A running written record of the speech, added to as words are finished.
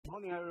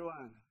morning,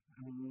 everyone.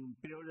 I'm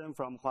Bill Ren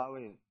from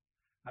Huawei.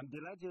 I'm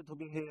delighted to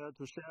be here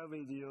to share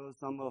with you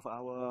some of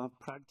our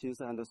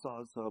practice and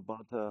thoughts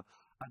about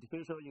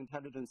artificial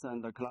intelligence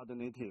and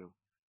Cloud-Native.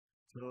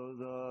 So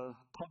the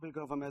topic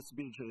of my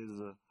speech is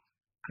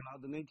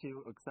Cloud-Native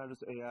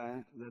accelerates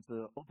AI, that's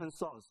open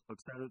source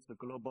accelerates the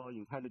global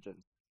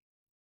intelligence.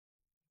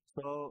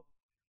 So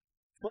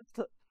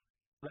first,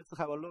 let's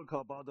have a look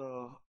about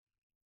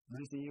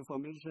this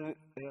information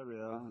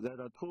area.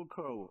 There are two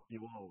curves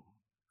evolve.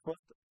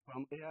 First,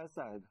 from AI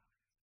side,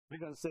 we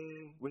can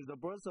say with the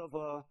birth of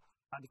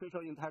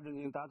artificial intelligence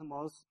in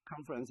Dartmouth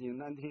conference in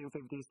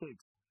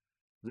 1956,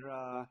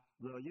 the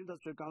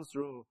industry gone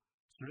through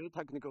three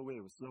technical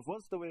waves. The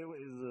first wave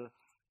is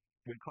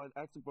we call it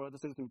expert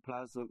system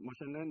plus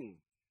machine learning,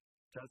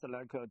 just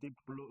like a deep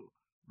blue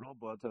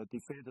robot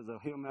defeat the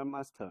human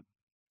master.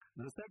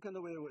 The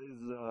second wave is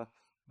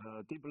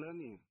deep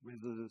learning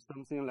with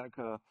something like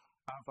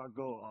AlphaGo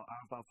or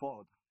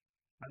AlphaFold.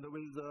 And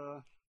with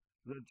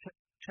the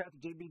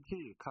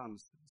ChatGPT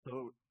comes,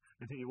 so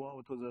it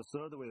evolved to the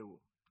third wave.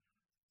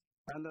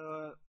 And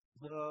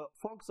the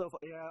focus of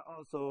AI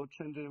also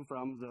shifting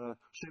from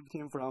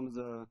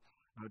the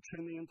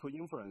training to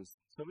inference.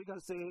 So we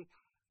can say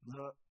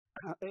the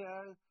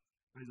AI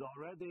is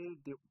already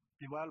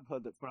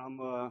developed from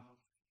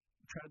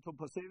trying to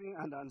perceiving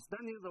and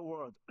understanding the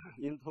world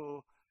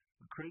into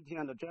creating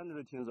and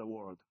generating the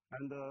world.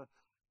 And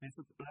it's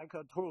like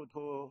a tool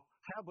to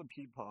help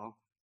people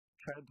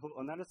try to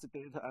analyze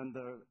data and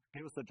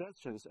give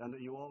suggestions and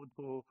evolve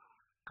to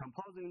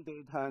composing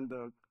data and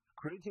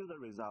creating the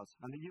results,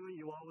 and even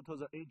evolve to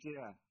the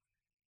AGI.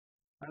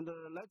 And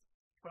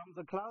from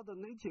the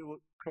Cloud-Native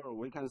curve,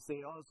 we can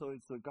see also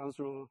it's gone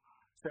through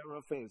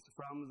several phases,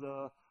 from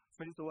the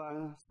phase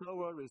one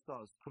server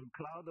resource to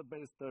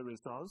cloud-based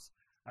resource,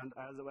 and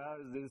as well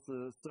as this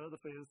third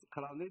phase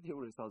Cloud-Native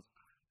resource,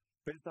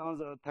 based on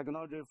the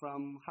technology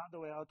from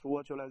hardware to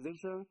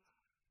virtualization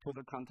to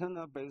the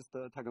container-based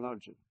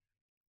technology.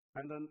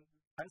 And then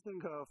I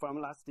think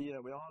from last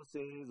year, we all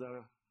see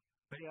the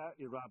AI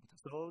erupt.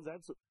 So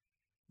that's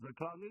the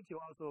Cloud-Native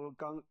also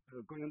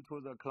going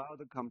to the cloud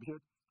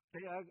compute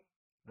AI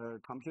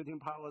computing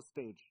power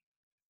stage.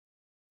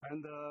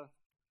 And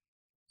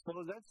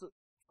so that's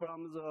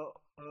from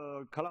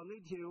the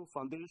Cloud-Native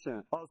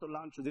Foundation also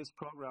launched this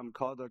program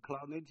called the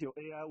Cloud-Native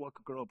AI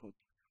Work Group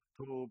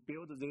to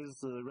build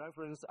this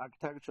reference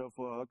architecture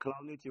for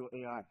Cloud-Native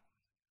AI.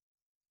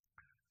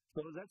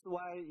 So that's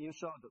why, in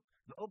short,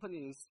 the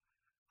openness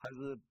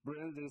has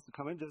bring this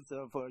convergence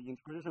of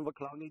integration of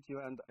Cloud-Native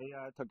and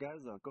AI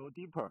together, go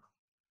deeper.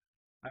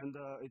 And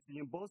it's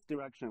in both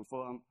directions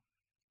for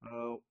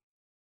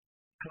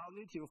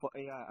Cloud-Native for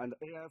AI and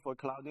AI for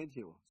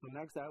Cloud-Native. So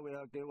next I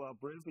will give a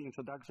brief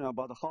introduction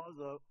about how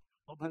the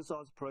open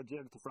source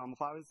project from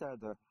Huawei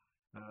side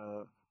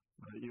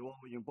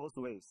evolve in both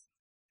ways.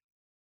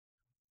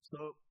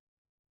 So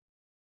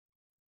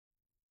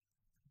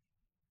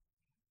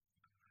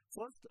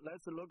first,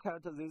 let's look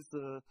at this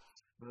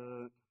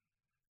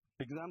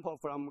example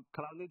from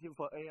Cloud-Native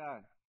for AI.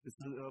 It's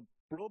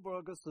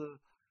Bloomberg's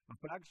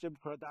flagship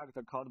product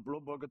called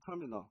Bloomberg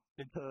Terminal.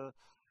 It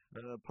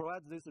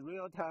provides this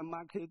real-time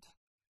market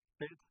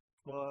data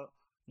for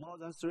more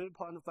than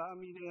 3.5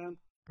 million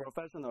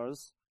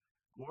professionals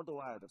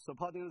worldwide,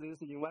 supporting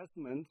this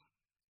investment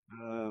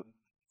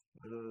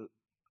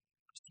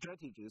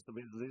strategies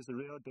with these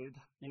real data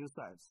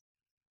insights.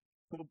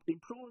 To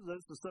improve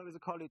this service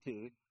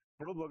quality,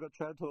 Bloomberg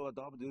tried to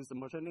adopt this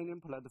machine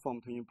learning platform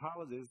to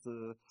empower this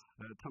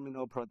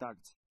terminal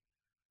product.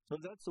 So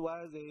that's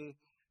why they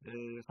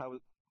have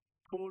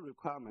two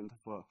requirements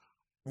for.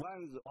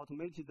 One is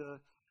automated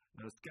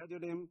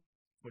scheduling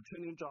for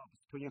training jobs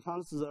to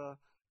enhance the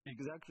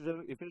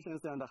execution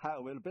efficiency and high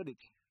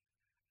availability.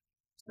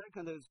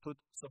 Second is to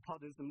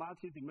support this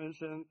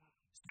multi-dimension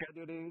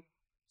scheduling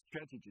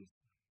strategies.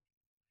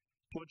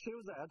 To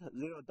achieve that,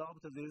 they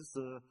adopt this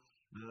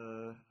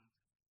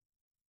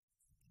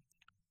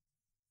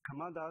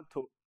commander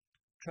to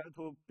try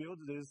to build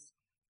this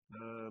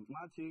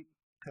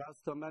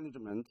multi-cluster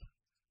management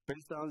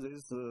based on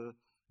this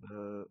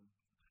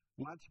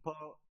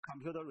multiple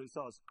computer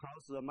resources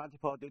across the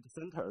multiple data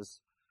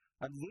centers.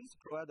 And this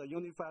provides a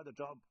unified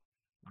job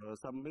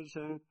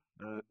submission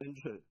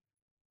entry.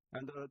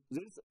 And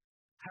this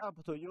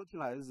help to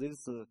utilize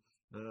this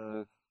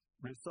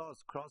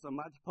resource across a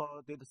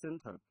multiple data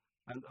center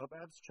and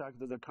abstract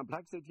the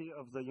complexity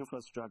of the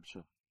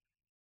infrastructure.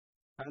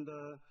 And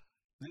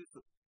this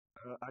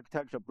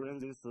architecture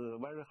brings this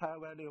very high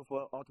value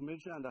for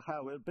automation and high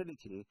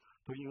availability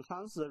to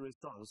enhance the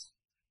resource,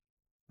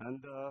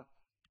 and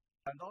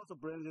also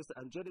brings this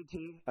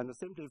agility and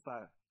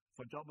simplify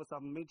for job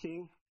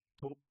submitting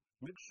to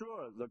make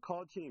sure the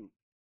core team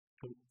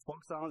to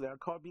focus on their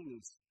core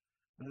business.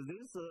 And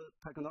this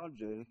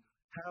technology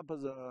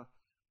helps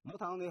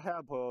not only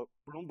help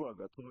Bloomberg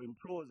to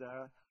improve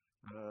their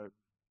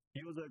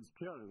user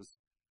experience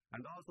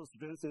and also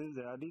strengthen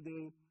their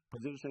leading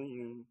position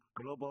in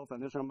global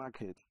financial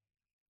market.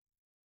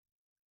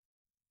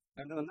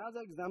 And another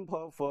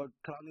example for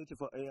Cloud-Native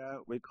for AI,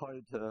 we call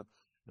it the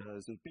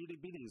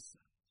Bilibili's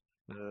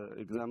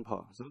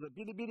example. So the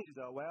Bilibili is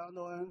a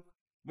well-known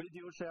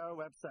video share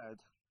website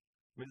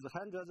with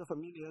hundreds of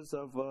millions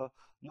of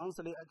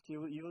monthly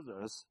active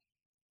users.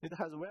 It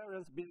has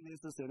various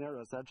business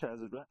scenarios such as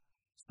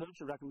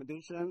search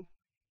recommendation,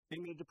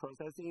 image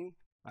processing,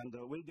 and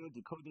video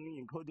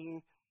decoding, encoding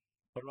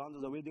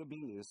around the video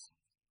business.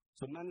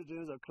 So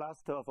managing the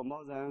cluster of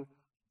more than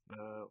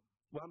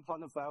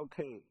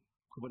 1.5K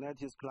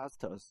Kubernetes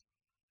clusters.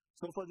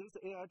 So for this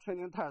AI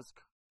training task,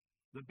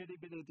 the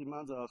Bilibili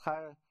demands a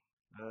high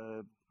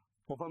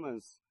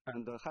performance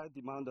and a high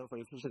demand for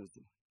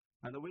efficiency.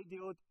 And the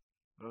video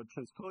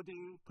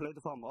transcoding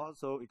platform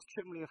also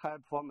extremely high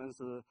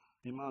performance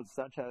demands,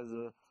 such as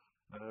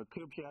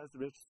QPS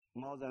reach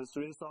more than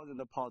 3,000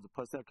 pods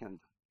per second.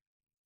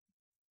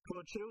 To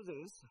achieve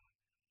this,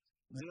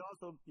 they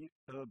also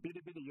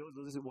Bilibili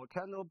uses this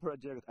Volcano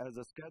project as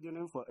a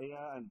scheduling for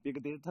AI and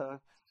big data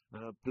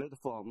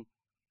platform,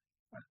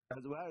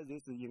 as well as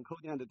this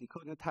encoding and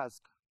decoding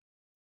task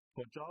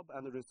for job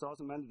and resource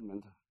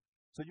management.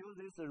 So use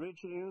this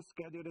enriching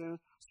scheduling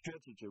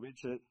strategy,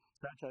 which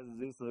such as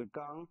this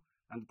GAN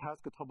and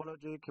task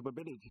topology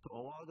capability to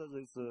avoid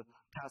this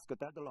task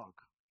deadlock,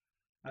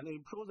 and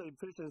improve the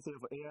efficiency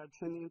of AI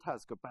training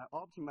task by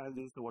optimizing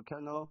this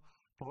Volcano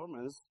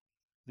performance.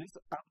 This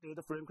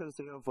update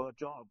frequency of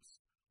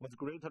jobs was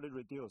greatly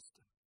reduced,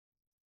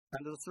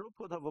 and the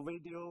throughput of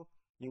video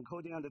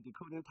encoding and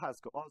decoding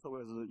task also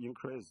was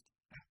increased.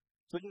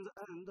 So in the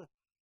end,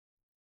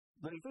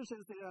 the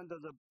efficiency and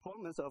the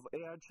performance of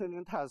AI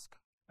training task,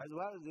 as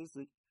well as this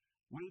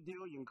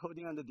video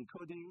encoding and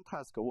decoding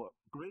task, were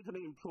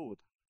greatly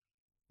improved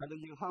and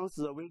enhanced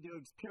the video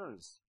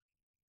experience.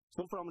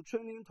 So from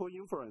training to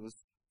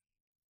inference,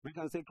 we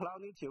can say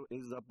Cloud-Native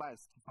is the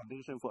best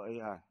foundation for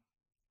AI.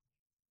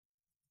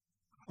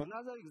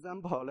 Another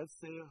example, let's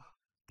say,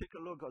 take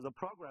a look at the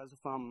progress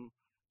from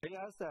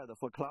AI side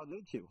for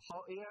Cloud-Native,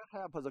 how AI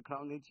helps the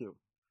Cloud-Native.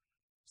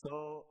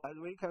 So as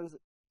we can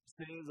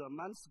see, the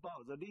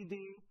Manspot, the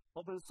leading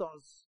open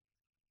source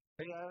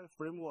AI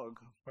framework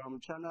from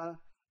China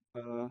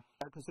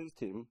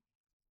ecosystem,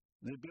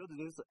 they built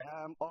this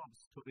AI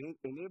Ops to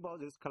enable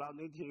this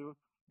Cloud-Native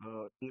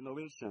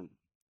innovation.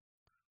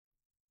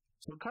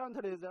 So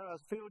currently, there are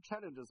few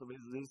challenges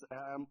with this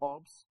AI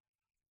Ops.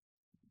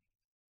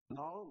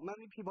 Now,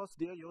 many people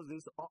still use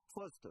this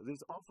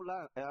this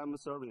offline AI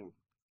serving.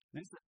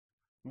 This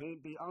may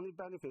be only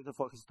benefit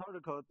for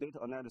historical data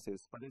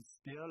analysis, but it's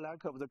still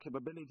lack of the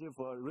capability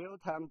for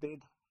real-time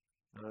data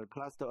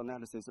cluster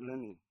analysis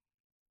learning.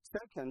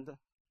 Second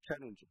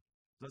challenge,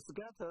 the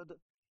scattered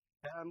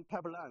AI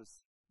pipelines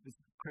is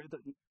create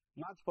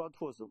multiple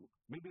tools,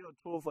 maybe a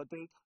tool for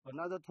data,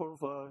 another tool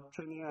for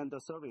training and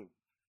serving.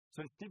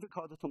 So it's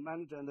difficult to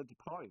manage and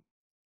deploy.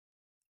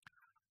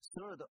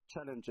 Third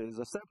challenge is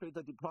the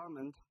separate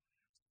deployment.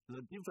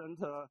 The different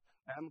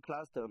M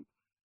cluster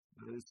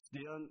is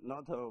still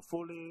not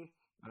fully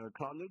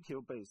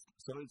Cloud-Native based,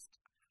 so it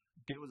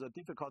gives a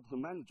difficult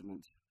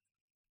management.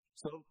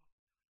 So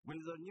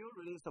with the new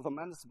release of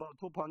Manspot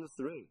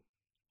 2.3,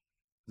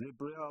 they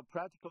bring a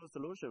practical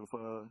solution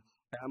for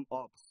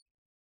MOps.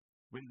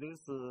 With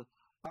this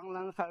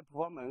online high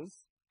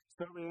performance,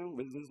 serving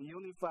with this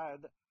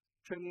unified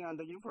training and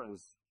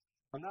inference.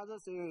 Another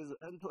thing is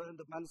end-to-end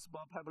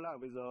Manspot pipeline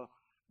with a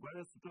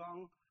very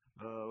strong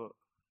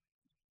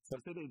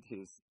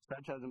facilities,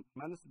 such as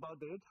Manspot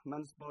Date,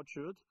 Manspot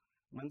Shoot,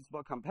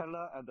 Manspot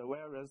Compiler, and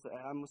various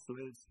AM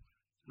suites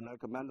like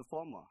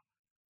Manformer.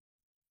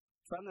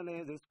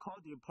 Finally, this core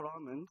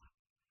deployment,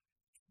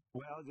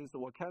 where this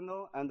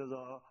Volcano and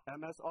the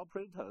MS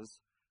operators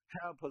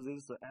help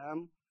this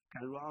AM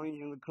can run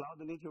in the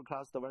Cloud-Native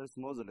cluster very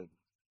smoothly.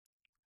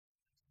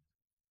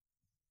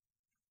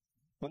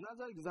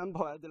 Another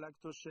example I'd like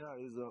to share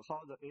is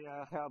how the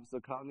AI helps the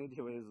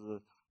Cloud-Native is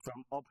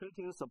from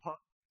operating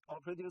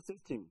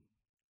system.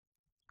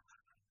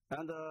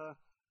 And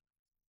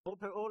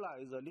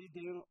OpenOla is a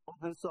leading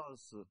open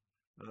source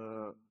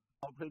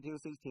operating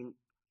system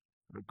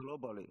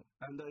globally,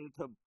 and it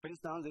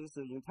based on this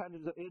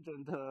intelligent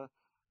agent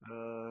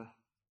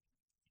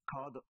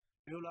called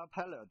Euler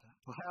Pilot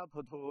to help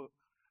to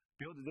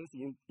build this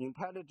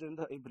intelligent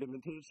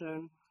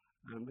implementation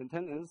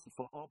maintenance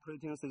for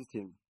operating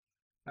system.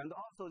 And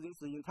also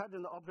this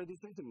intelligent operating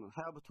system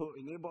help to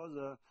enable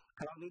the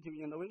Cloud-Native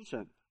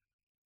innovation.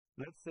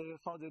 Let's see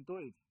how they do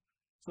it.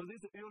 So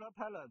this Euler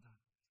Pilot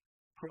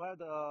provide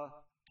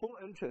two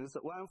entries,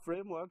 one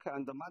framework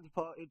and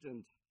multiple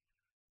agents.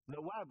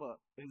 The web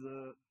is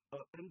an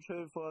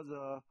entry for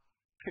the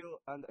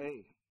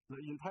Q&A. The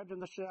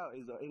intelligent shell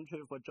is an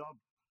entry for job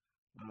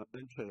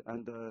entry.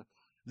 And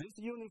this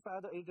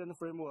unified agent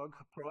framework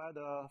provide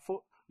a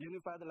full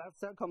unified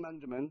lifecycle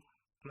management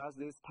plus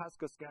this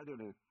task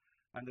scheduling.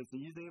 And it's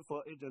easy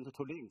for agent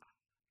to link.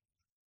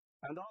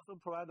 And also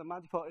provide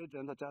multiple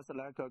agents just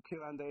like a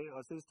Q&A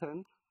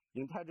assistant,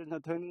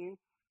 intelligent training,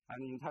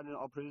 and intelligent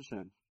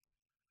operation.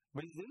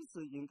 With this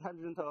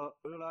intelligent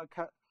Euler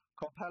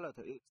Copilot,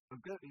 it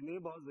again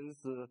enables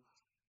this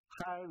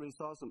high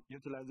resource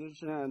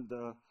utilization and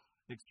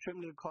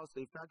extremely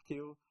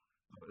cost-effective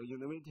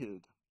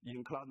innovated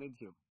in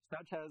Cloud-Native,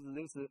 such as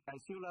this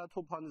Xccelerates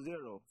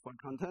 2.0 for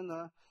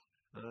container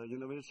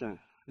innovation.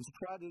 It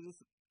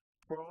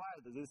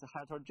provides this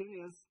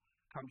heterogeneous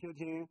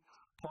computing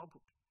top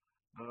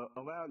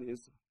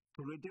awareness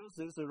to reduce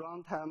this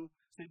runtime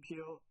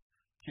CPU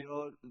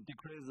to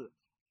decrease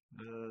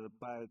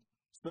by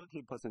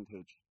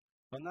 30%.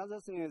 Another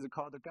thing is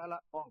called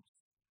GalaOps.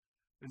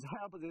 It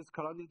helps this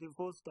Cloud-Native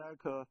full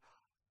stack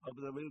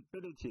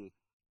observability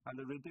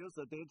and reduce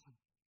the data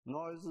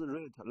noise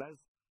rate less,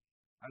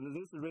 and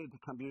this rate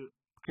can be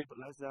kept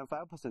less than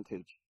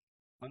 5%.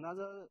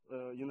 Another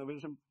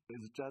innovation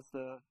is just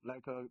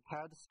like a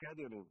tight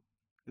scheduling.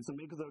 It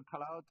makes the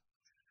cloud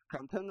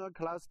container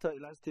cluster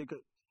elastic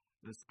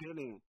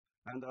scaling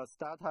and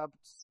startup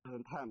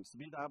time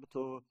speed up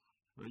to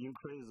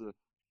increase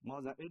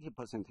more than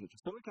 80%.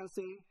 So we can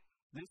see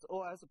this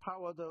OS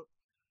powered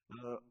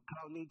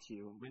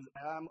Cloud-Native with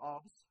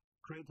MOps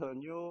create a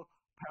new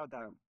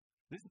paradigm.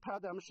 This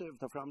paradigm shift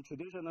from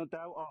traditional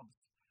DevOps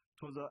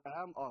to the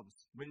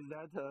MOps, with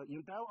that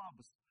in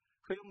DevOps,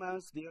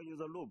 humans still in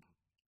the loop,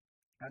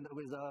 and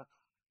with a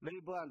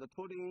labor and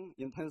tooling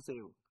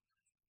intensive,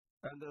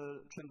 and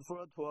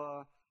transfer to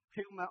a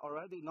human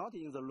already not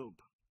in the loop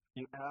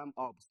in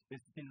MOps.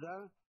 It's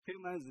design,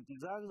 humans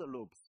design the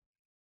loops,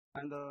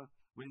 and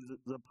with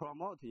the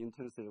promote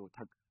intensive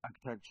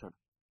architecture.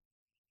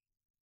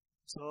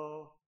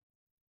 So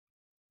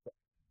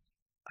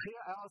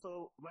here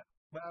also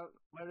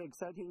very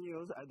exciting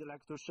news I'd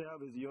like to share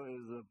with you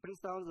is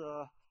based on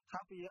the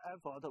half-year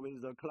effort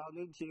with the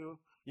Cloud-Native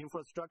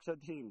infrastructure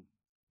team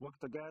work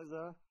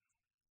together,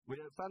 we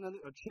finally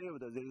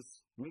achieved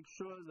this. Make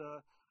sure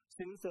the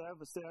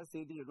CNCF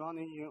CI/CD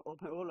running in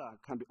OpenOla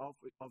can be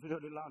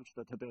officially launched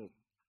today.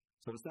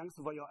 So thanks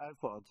for your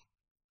effort.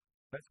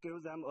 Let's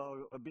give them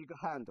a big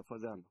hand for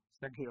them.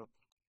 Thank you.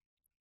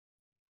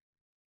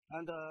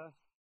 And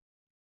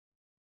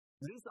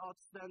this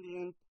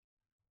outstanding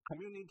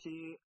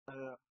community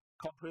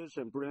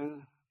cooperation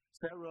brings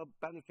several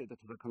benefits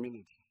to the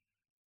community.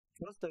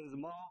 First is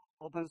more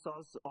open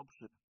source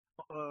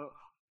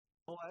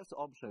OS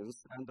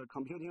options and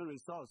computing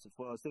resource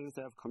for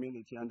CNCF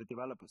community and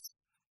developers.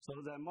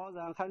 So that more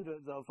than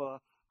hundreds of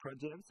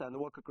projects and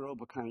work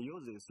groups can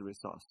use this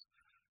resource.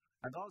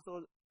 And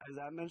also, as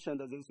I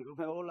mentioned, this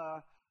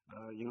OpenOla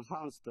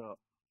enhanced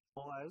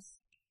OS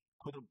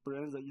could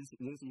bring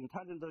this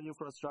intelligent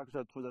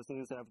infrastructure to the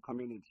CNCF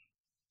community.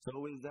 So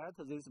with that,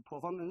 this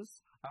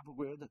performance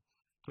upgrade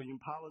to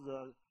empower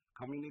the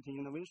community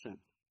innovation.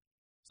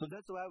 So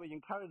that's why we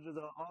encourage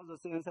all the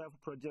CNCF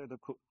projects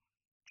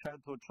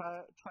to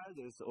try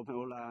this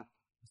OpenOla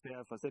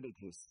CI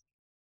facilities.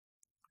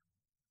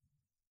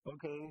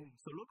 Okay,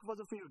 so look for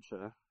the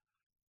future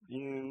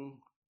in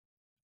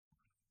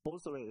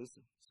both ways.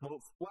 So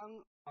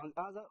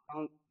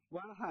on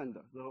one hand,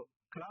 the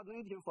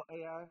Cloud-Native for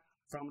AI,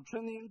 from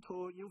training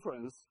to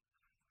inference,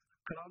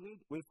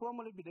 we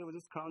firmly believe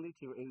this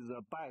Cloud-Native is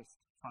the best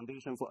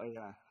foundation for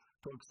AI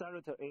to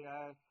accelerate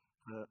AI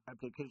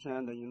application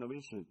and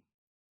innovation.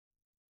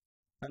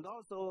 And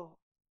also,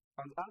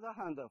 on the other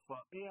hand, for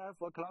AI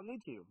for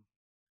Cloud-Native,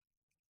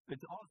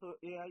 it's also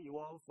AI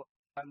evolve,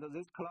 and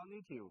this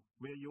Cloud-Native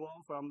will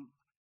evolve from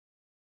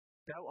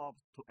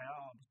DevOps to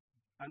AIOps,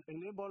 and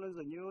enable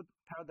the new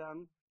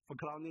paradigm for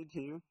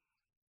Cloud-Native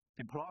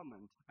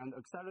deployment and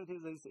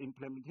accelerate this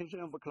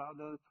implementation of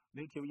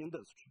Cloud-Native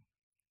industry.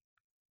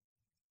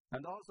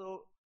 And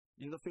also,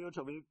 in the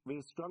future,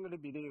 we strongly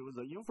believe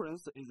the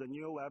inference is the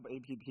new web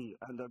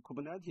app, and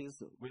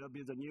Kubernetes will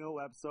be the new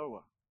web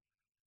server.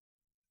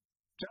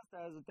 Just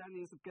as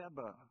Dennis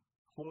Gaber,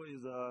 who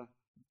is a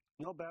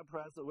Nobel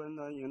Prize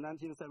winner in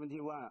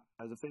 1971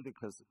 as a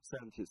physics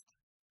scientist,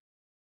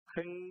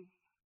 he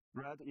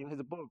read in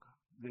his book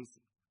this: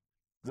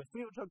 the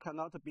future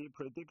cannot be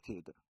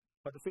predicted,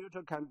 but the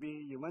future can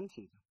be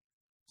invented.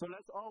 So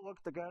let's all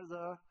work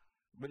together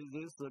with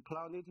this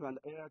Cloud-Native and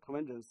AI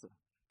convergence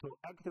to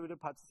actively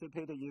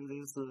participate in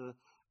these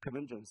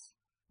convergence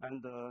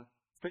and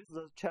face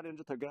the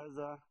challenge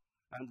together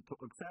and to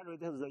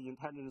accelerate the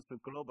intelligence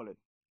globally.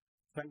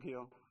 Thank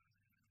you.